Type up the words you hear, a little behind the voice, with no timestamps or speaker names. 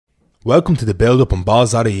Welcome to the Buildup on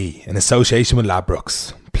Balls.ie in association with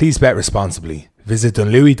Ladbrokes. Please bet responsibly. Visit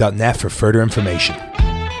dunlewy.net for further information.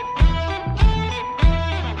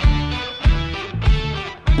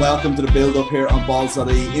 Welcome to the Build-Up here on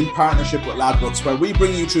Balls.ie in partnership with Ladbrokes, where we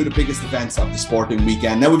bring you through the biggest events of the sporting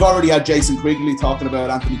weekend. Now, we've already had Jason Quigley talking about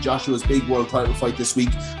Anthony Joshua's big world title fight this week.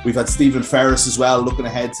 We've had Stephen Ferris as well, looking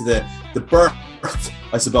ahead to the birth,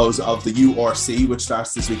 I suppose, of the URC, which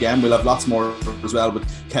starts this weekend. We'll have lots more as well with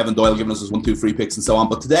Kevin Doyle giving us his 1, 2, 3 picks and so on.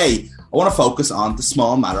 But today, I want to focus on the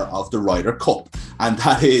small matter of the Ryder Cup. And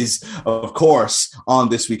that is, of course, on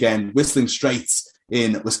this weekend, Whistling Straits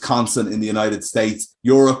in Wisconsin in the United States.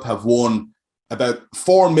 Europe have won about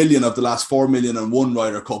 4 million of the last 4 million and one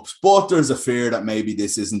Ryder Cups, but there's a fear that maybe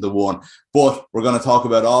this isn't the one. But we're going to talk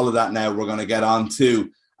about all of that now. We're going to get on to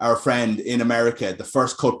our friend in America, the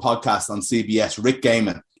First Cut podcast on CBS. Rick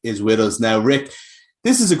Gehman is with us now. Rick,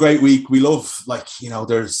 this is a great week. We love,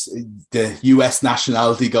 there's the US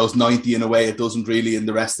nationality goes 90 in a way it doesn't really in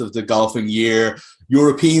the rest of the golfing year.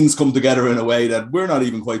 Europeans come together in a way that we're not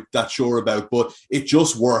even quite that sure about, but it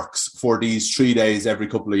just works for these 3 days every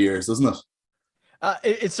couple of years, doesn't it?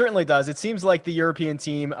 It certainly does. It seems like the European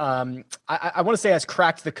team, I want to say, has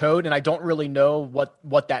cracked the code, and I don't really know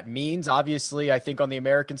what that means. Obviously, I think on the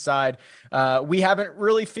American side, we haven't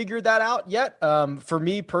really figured that out yet. For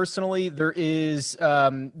me personally, there's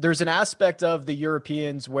an aspect of the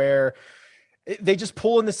Europeans where they just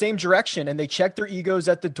pull in the same direction and they check their egos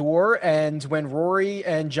at the door. And when Rory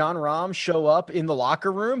and John Rahm show up in the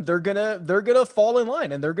locker room, they're gonna fall in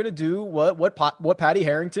line and they're gonna do what Patty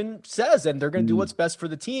Harrington says, and they're gonna do what's best for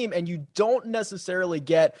the team. And you don't necessarily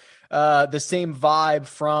get the same vibe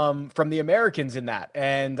from the Americans in that.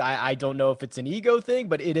 And I don't know if it's an ego thing,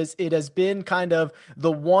 but it has been kind of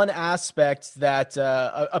the one aspect that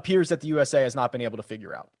appears that the USA has not been able to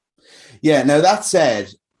figure out. Yeah. Now that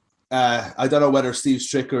said, I don't know whether Steve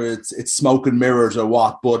Stricker, it's smoke and mirrors or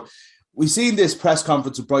what, but we've seen this press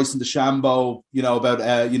conference with Bryson DeChambeau, about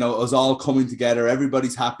us all coming together.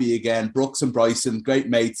 Everybody's happy again. Brooks and Bryson, great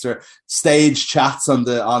mates, or stage chats on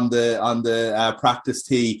the practice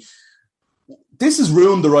tee. This has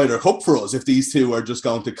ruined the Ryder Cup for us if these two are just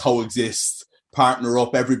going to coexist, partner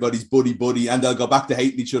up, everybody's buddy, and they'll go back to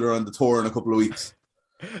hating each other on the tour in a couple of weeks.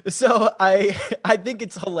 So I think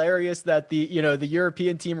it's hilarious that the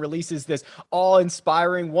European team releases this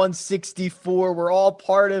all-inspiring 164. We're all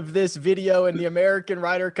part of this video, and the American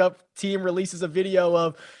Ryder Cup team releases a video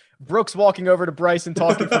of Brooks walking over to Bryson,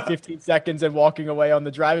 talking for 15 seconds and walking away on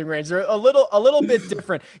the driving range. They're a little bit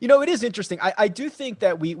different. It is interesting. I do think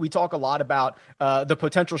that we talk a lot about the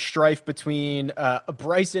potential strife between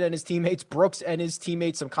Bryson and his teammates, Brooks and his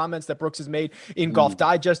teammates, some comments that Brooks has made in Golf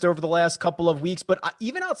Digest over the last couple of weeks. But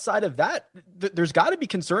even outside of that, there's got to be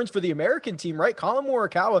concerns for the American team, right? Colin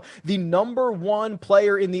Morikawa, the number one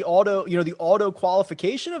player in the auto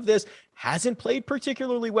qualification of this, hasn't played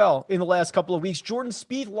particularly well in the last couple of weeks. Jordan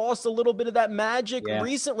Spieth lost a little bit of that magic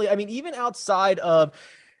recently. I mean, even outside of,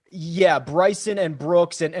 Bryson and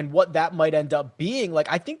Brooks and what that might end up being,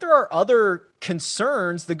 I think there are other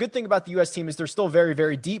concerns. The good thing about the U.S. team is they're still very,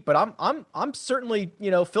 very deep, but I'm certainly,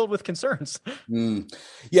 filled with concerns.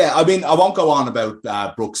 Yeah, I mean, I won't go on about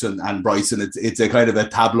Brooks and Bryson. It's a kind of a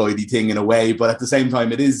tabloidy thing in a way, but at the same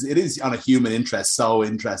time, it is on a human interest. So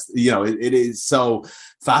interest, it is so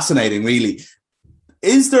fascinating, really.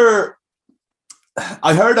 I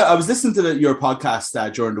was listening to your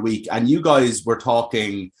podcast during the week, and you guys were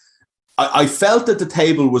talking. I felt that the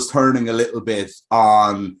table was turning a little bit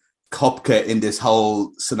on Koepka in this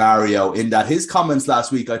whole scenario, in that his comments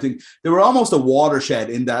last week, I think they were almost a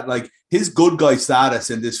watershed in that, his good guy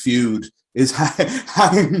status in this feud is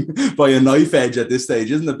hanging by a knife edge at this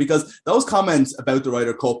stage, isn't it? Because those comments about the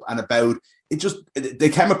Ryder Cup and about it they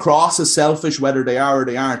came across as selfish, whether they are or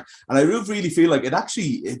they aren't. And I really feel like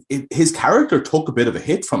his character took a bit of a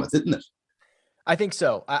hit from it, didn't it? I think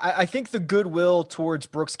so. I think the goodwill towards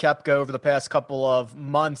Brooks Koepka over the past couple of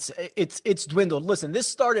months, it's dwindled. Listen, this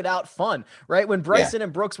started out fun, right? When Bryson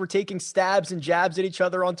and Brooks were taking stabs and jabs at each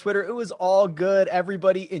other on Twitter, it was all good.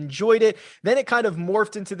 Everybody enjoyed it. Then it kind of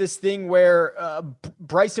morphed into this thing where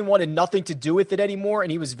Bryson wanted nothing to do with it anymore,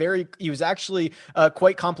 and he was actually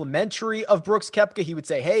quite complimentary of Brooks Koepka. He would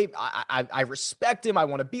say, "Hey, I respect him. I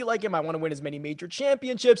want to be like him. I want to win as many major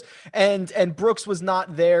championships." And Brooks was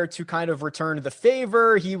not there to kind of return the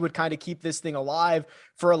favor. He would kind of keep this thing alive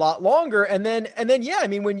for a lot longer. And then, yeah, I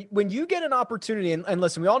mean, when you get an opportunity, and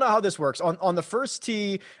listen, we all know how this works on the first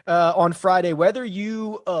tee on Friday, whether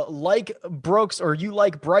you like Brooks or you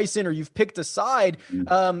like Bryson or you've picked a side,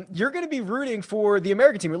 you're going to be rooting for the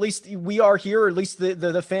American team. At least we are here, or at least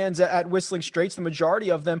the fans at Whistling Straits, the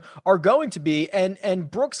majority of them are going to be. And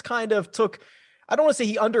Brooks kind of took, I don't want to say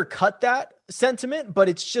he undercut that sentiment, but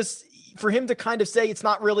it's just for him to kind of say, it's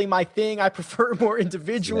not really my thing. I prefer a more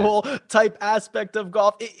individual type aspect of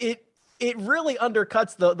golf. It really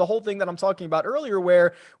undercuts the whole thing that I'm talking about earlier,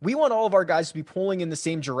 where we want all of our guys to be pulling in the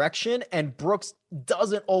same direction, and Brooks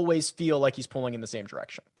doesn't always feel like he's pulling in the same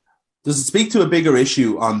direction. Does it speak to a bigger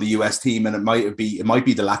issue on the US team? And it might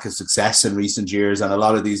be the lack of success in recent years. And a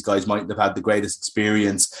lot of these guys mightn't have had the greatest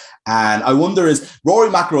experience. And I wonder, is Rory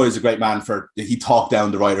McIlroy is a great man he talked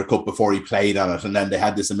down the Ryder Cup before he played on it. And then they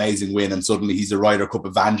had this amazing win, and suddenly he's a Ryder Cup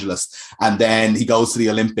evangelist. And then he goes to the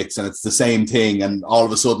Olympics and it's the same thing. And all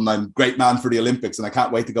of a sudden I'm a great man for the Olympics and I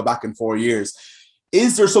can't wait to go back in 4 years.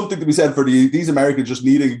 Is there something to be said for these Americans just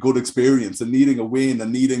needing a good experience and needing a win and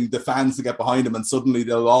needing the fans to get behind them, and suddenly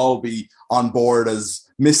they'll all be on board as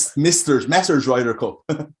Messrs Ryder Cup?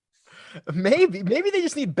 Maybe they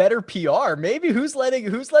just need better PR. Maybe who's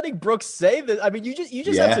letting Brooks say that? I mean, you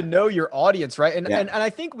just have to know your audience, right? And I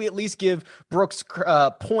think we at least give Brooks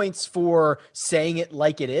points for saying it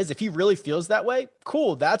like it is. If he really feels that way,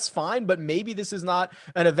 cool, that's fine. But maybe this is not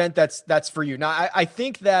an event that's for you. Now, I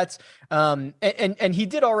think that and he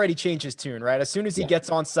did already change his tune, right? As soon as he gets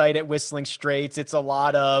on site at Whistling Straits, it's a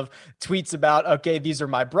lot of tweets about, okay, these are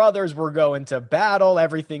my brothers, we're going to battle,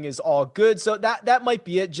 everything is all good. So that might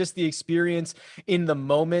be it. Just the experience in the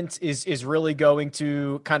moment is really going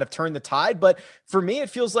to kind of turn the tide. But for me, it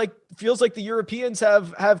feels like the Europeans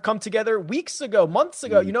have come together weeks ago, months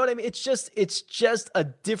ago. You know what I mean? It's just a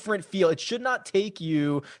different feel. It should not take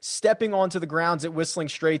you stepping onto the grounds at Whistling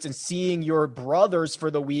Straits and seeing your brothers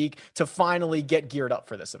for the week to finally get geared up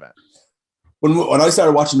for this event. When I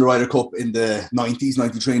started watching the Ryder Cup in the 90s,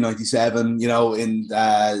 93, 97, you know, in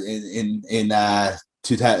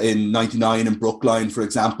 99 in Brookline, for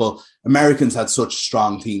example, Americans had such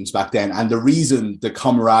strong teams back then. And the reason the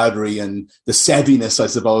camaraderie and the seviness, I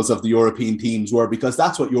suppose, of the European teams were because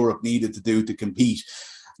that's what Europe needed to do to compete.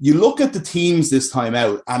 You look at the teams this time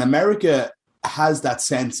out, and America has that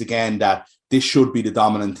sense again that this should be the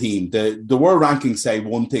dominant team. The world rankings say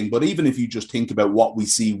one thing, but even if you just think about what we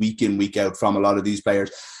see week in, week out from a lot of these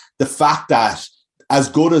players, the fact that as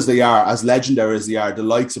good as they are, as legendary as they are, the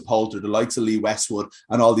likes of Poulter, the likes of Lee Westwood,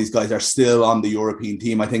 and all these guys are still on the European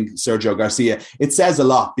team. I think Sergio Garcia, it says a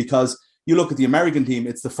lot, because you look at the American team,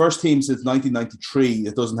 it's the first team since 1993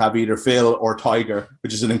 that doesn't have either Phil or Tiger,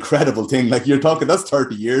 which is an incredible thing. Like, you're talking, that's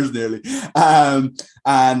 30 years nearly.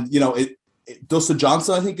 And, you know, Dustin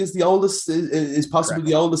Johnson, I think, is the oldest, is possibly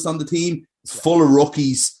the oldest on the team. It's full of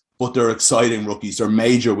rookies, but they're exciting rookies. They're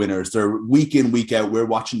major winners. They're week in, week out. We're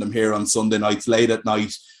watching them here on Sunday nights, late at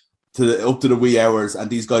night, up to the wee hours, and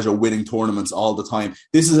these guys are winning tournaments all the time.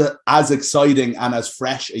 This is as exciting and as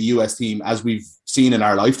fresh a US team as we've seen in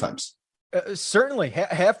our lifetimes. Certainly,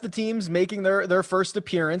 half the teams making their first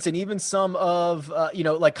appearance, and even some of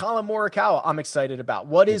like Colin Morikawa, I'm excited about.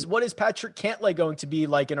 What is Patrick Cantlay going to be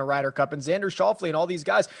like in a Ryder Cup, and Xander Schauffele and all these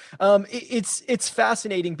guys? It's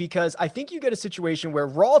fascinating, because I think you get a situation where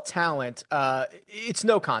raw talent, it's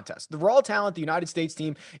no contest. The raw talent, the United States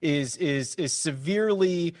team is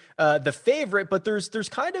severely the favorite, but there's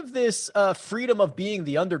kind of this freedom of being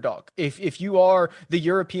the underdog. If you are the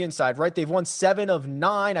European side, right? They've won 7 of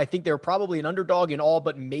 9. I think they're probably an underdog in all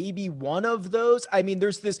but maybe one of those. I mean,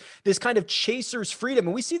 there's this kind of chaser's freedom,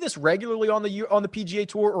 and we see this regularly on the PGA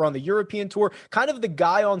Tour or on the European Tour. Kind of the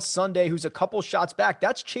guy on Sunday who's a couple shots back,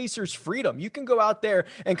 that's chaser's freedom. You can go out there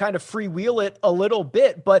and kind of freewheel it a little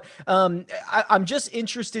bit, but I'm just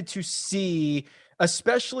interested to see,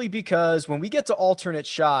 especially because when we get to alternate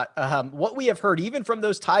shot, what we have heard, even from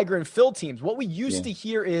those Tiger and Phil teams, what we used to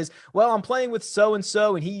hear is, well, I'm playing with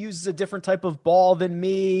so-and-so, and he uses a different type of ball than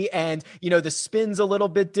me, and, the spin's a little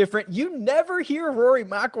bit different. You never hear Rory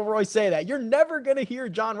McIlroy say that. You're never going to hear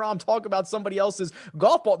Jon Rahm talk about somebody else's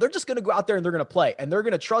golf ball. They're just going to go out there and they're going to play, and they're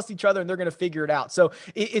going to trust each other, and they're going to figure it out. So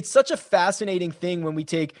it's such a fascinating thing when we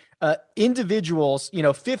take individuals,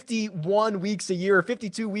 51 weeks a year, or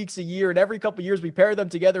 52 weeks a year, and every couple of years we pair them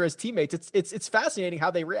together as teammates. It's fascinating how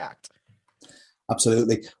they react.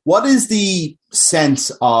 Absolutely. What is the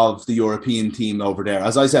sense of the European team over there?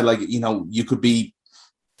 As I said, you could be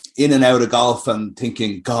in and out of golf and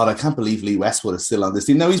thinking, God, I can't believe Lee Westwood is still on this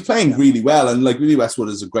team. Now, he's playing really well, and Lee Westwood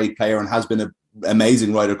is a great player and has been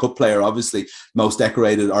amazing Ryder Cup player, obviously most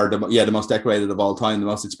decorated, or the most decorated of all time, the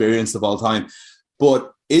most experienced of all time.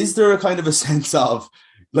 But is there a kind of a sense of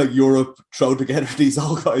like Europe throw together these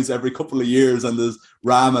old guys every couple of years, and there's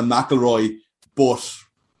Rahm and McIlroy, but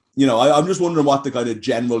I'm just wondering what the kind of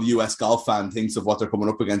general US golf fan thinks of what they're coming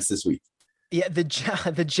up against this week. Yeah,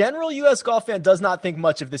 the general U.S. golf fan does not think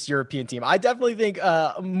much of this European team. I definitely think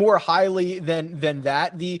more highly than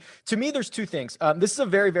that. To me, there's two things. This is a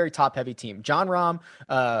very, very top-heavy team. Jon Rahm,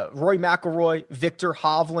 Rory McIlroy, Victor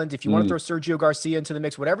Hovland. If you want to throw Sergio Garcia into the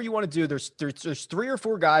mix, whatever you want to do, there's 3 or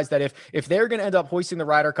 4 guys that if they're going to end up hoisting the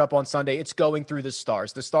Ryder Cup on Sunday, it's going through the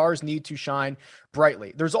stars. The stars need to shine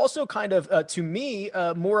brightly. There's also kind of, to me,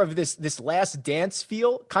 more of this last dance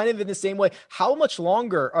feel, kind of in the same way. How much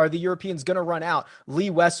longer are the Europeans going to run out Lee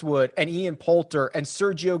Westwood and Ian Poulter and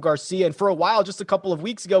Sergio Garcia? And for a while, just a couple of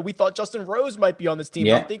weeks ago, we thought Justin Rose might be on this team.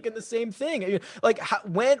 Yeah. I'm thinking the same thing. Like,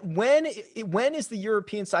 when is the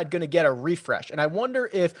European side going to get a refresh? And I wonder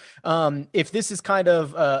if this is kind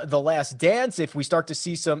of the last dance, if we start to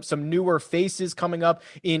see some newer faces coming up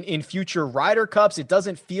in future Ryder Cups. It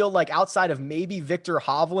doesn't feel like, outside of maybe Victor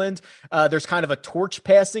Hovland, there's kind of a torch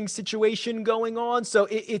passing situation going on. So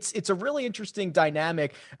it's a really interesting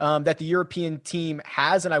dynamic that the European team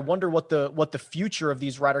has, and I wonder what the future of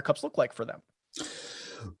these Ryder Cups look like for them.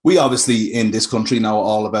 We obviously in this country know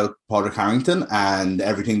all about Padraig Harrington and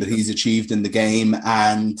everything that he's achieved in the game,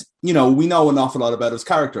 and we know an awful lot about his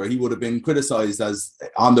character. He would have been criticized as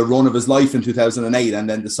on the run of his life in 2008, and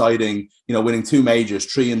then deciding, winning 2 majors,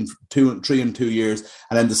 3 in 2 years,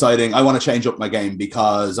 and then deciding, I want to change up my game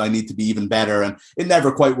because I need to be even better. And it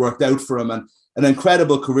never quite worked out for him. And an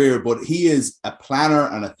incredible career, but he is a planner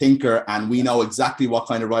and a thinker, and we know exactly what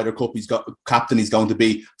kind of Ryder Cup captain he's going to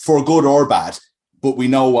be, for good or bad, but we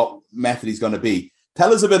know what method he's going to be.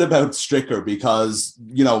 Tell us a bit about Stricker, because,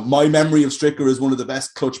 my memory of Stricker is one of the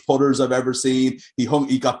best clutch putters I've ever seen.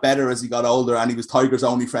 He got better as he got older, and he was Tiger's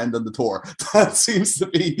only friend on the tour. That seems to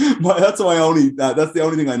be that's the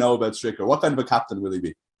only thing I know about Stricker. What kind of a captain will he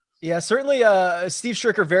be? Yeah, certainly Steve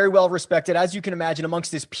Stricker, very well respected, as you can imagine,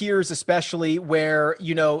 amongst his peers, especially where,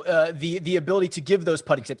 the ability to give those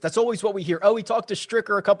putting tips. That's always what we hear. Oh, we talked to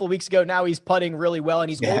Stricker a couple of weeks ago. Now he's putting really well, and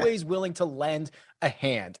he's always willing to lend a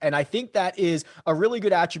hand. And I think that is a really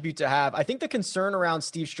good attribute to have. I think the concern around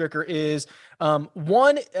Steve Stricker is,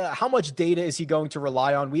 one, how much data is he going to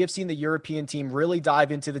rely on? We have seen the European team really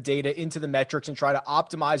dive into the data, into the metrics, and try to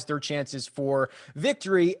optimize their chances for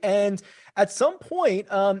victory. And at some point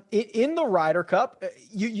in the Ryder Cup,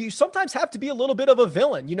 you sometimes have to be a little bit of a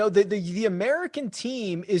villain. The American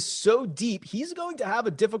team is so deep. He's going to have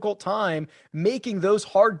a difficult time making those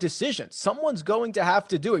hard decisions. Someone's going to have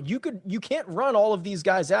to do it. You can't run all of these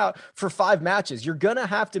guys out for 5 matches. You're going to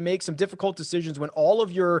have to make some difficult decisions when all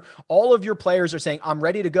of your players are saying, I'm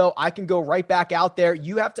ready to go. I can go right back out there.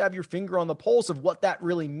 You have to have your finger on the pulse of what that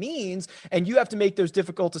really means. And you have to make those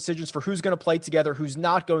difficult decisions for who's going to play together, who's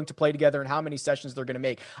not going to play together, and how many sessions they're going to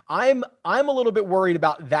make. I'm a little bit worried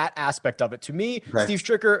about that aspect of it. To me, right. Steve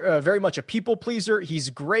Stricker, very much a people pleaser. He's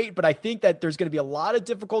great, but I think that there's going to be a lot of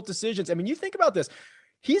difficult decisions. I mean, you think about this.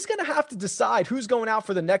 He's going to have to decide who's going out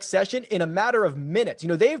for the next session in a matter of minutes.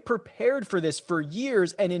 They've prepared for this for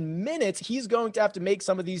years, and in minutes, he's going to have to make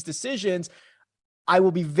some of these decisions. I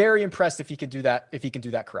will be very impressed if he can do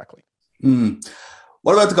that correctly.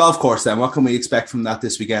 What about the golf course then? What can we expect from that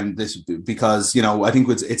this weekend? Because I think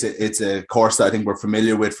it's a course that I think we're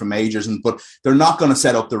familiar with from majors, but they're not going to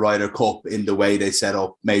set up the Ryder Cup in the way they set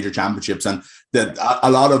up major championships. And a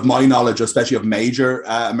lot of my knowledge, especially of major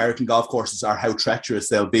American golf courses, are how treacherous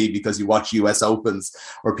they'll be because you watch US Opens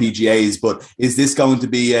or PGAs. But is this going to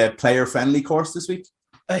be a player-friendly course this week?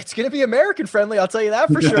 It's going to be American friendly, I'll tell you that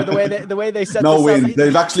for sure. The way they set no this wind. up.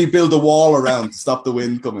 They've actually built a wall around to stop the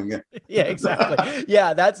wind coming in. Yeah, exactly.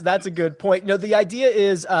 Yeah, that's a good point. The idea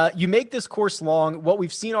is you make this course long. What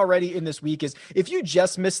we've seen already in this week is if you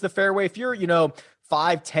just miss the fairway, if you're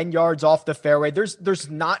 5-10 yards off the fairway, there's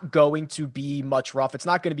not going to be much rough. It's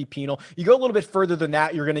not going to be penal. You go a little bit further than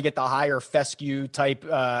that, you're going to get the higher fescue type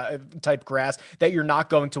grass that you're not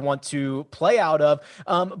going to want to play out of.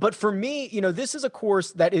 But for me, this is a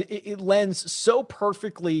course that it lends so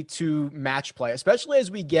perfectly to match play, especially as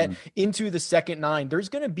we get into the second 9. There's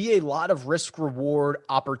going to be a lot of risk reward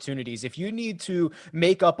opportunities. If you need to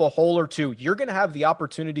make up a hole or two, you're going to have the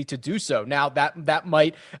opportunity to do so. Now that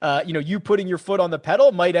might, you putting your foot on the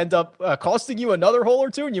pedal might end up costing you another hole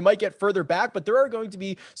or two, and you might get further back, but there are going to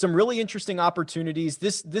be some really interesting opportunities.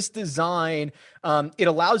 This design it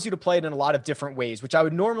allows you to play it in a lot of different ways, which I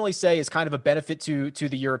would normally say is kind of a benefit to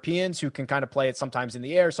the Europeans, who can kind of play it sometimes in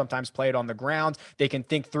the air, sometimes play it on the ground. They can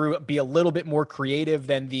think through, be a little bit more creative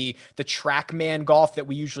than the TrackMan golf that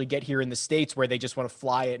we usually get here in the States, where they just want to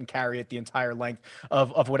fly it and carry it the entire length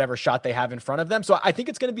of whatever shot they have in front of them. So I think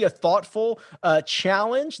it's going to be a thoughtful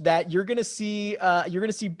challenge that you're going to see. You're going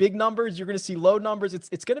to see big numbers. You're going to see low numbers.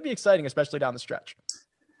 It's going to be exciting, especially down the stretch.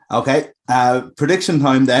 Okay, prediction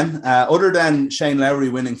time then. Other than Shane Lowry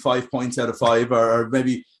winning 5 points out of 5, or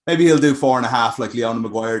maybe he'll do 4.5 like Leona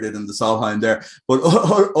Maguire did in the Solheim there. But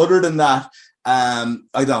other than that,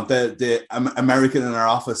 I don't. The American in our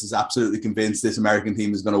office is absolutely convinced this American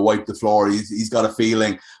team is going to wipe the floor. He's got a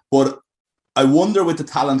feeling. But I wonder, with the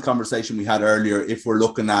talent conversation we had earlier, if we're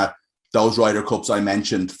looking at those Ryder Cups I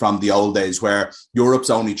mentioned from the old days, where Europe's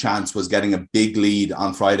only chance was getting a big lead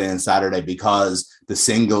on Friday and Saturday because the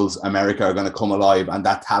singles America are going to come alive, and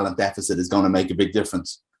that talent deficit is going to make a big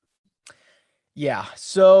difference. Yeah.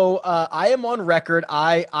 So I am on record.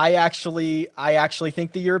 I actually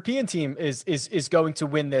think the European team is going to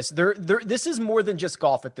win this. This is more than just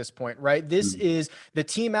golf at this point, right? This is the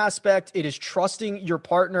team aspect. It is trusting your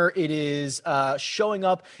partner. It is showing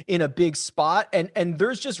up in a big spot. And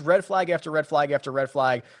there's just red flag after red flag after red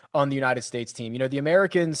flag on the United States team. You know, the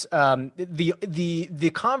Americans,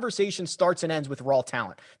 the conversation starts and ends with raw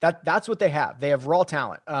talent. That's what they have. They have raw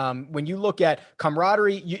talent. When you look at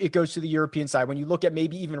camaraderie, it goes to the European side. When you look at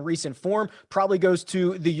maybe even recent form, probably goes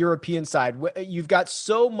to the European side. You've got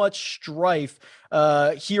so much strife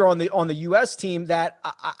here on the U.S. team that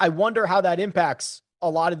I wonder how that impacts a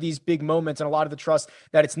lot of these big moments and a lot of the trust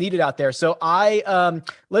that it's needed out there. So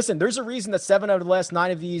listen, there's a reason that 7 out of the last 9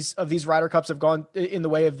 of these Ryder Cups have gone in the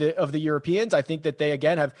way of the Europeans. I think that they,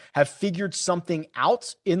 again, have figured something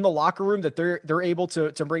out in the locker room that they're able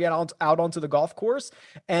to bring it out onto the golf course.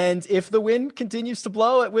 And if the wind continues to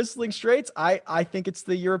blow at Whistling Straits, I think it's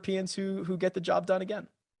the Europeans who get the job done again.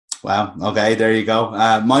 Wow. Okay, there you go.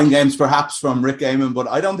 Mind games perhaps from Rick Gehman, but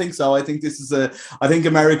I don't think so. I think I think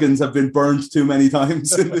Americans have been burned too many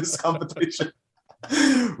times in this competition.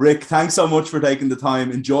 Rick, thanks so much for taking the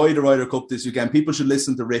time. Enjoy the Ryder Cup this weekend. People should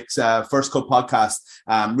listen to Rick's First Cup podcast.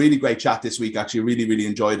 Really great chat this week. Actually, really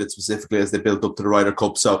enjoyed it, specifically as they built up to the Ryder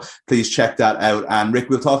Cup. So please check that out. And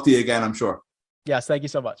Rick, we'll talk to you again, I'm sure. Yes, thank you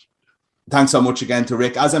so much. Thanks so much again to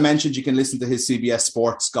Rick. As I mentioned, you can listen to his CBS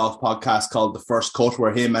Sports golf podcast called The First Cut,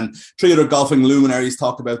 where him and 3 other golfing luminaries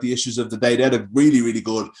talk about the issues of the day. They had a really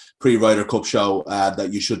good pre-Ryder Cup show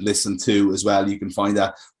that you should listen to as well. You can find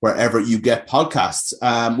that wherever you get podcasts.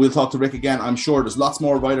 We'll talk to Rick again, I'm sure. There's lots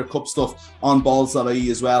more Ryder Cup stuff on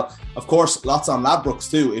balls.ie as well. Of course, lots on Ladbrokes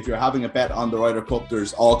too. If you're having a bet on the Ryder Cup,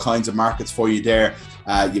 there's all kinds of markets for you there.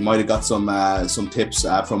 You might have got some tips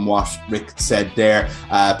from what Rick said there.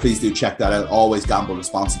 Please do check that out. Always gamble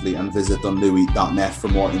responsibly, and visit dunlewy.net for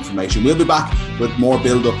more information. We'll be back with more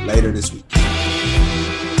Buildup later this week.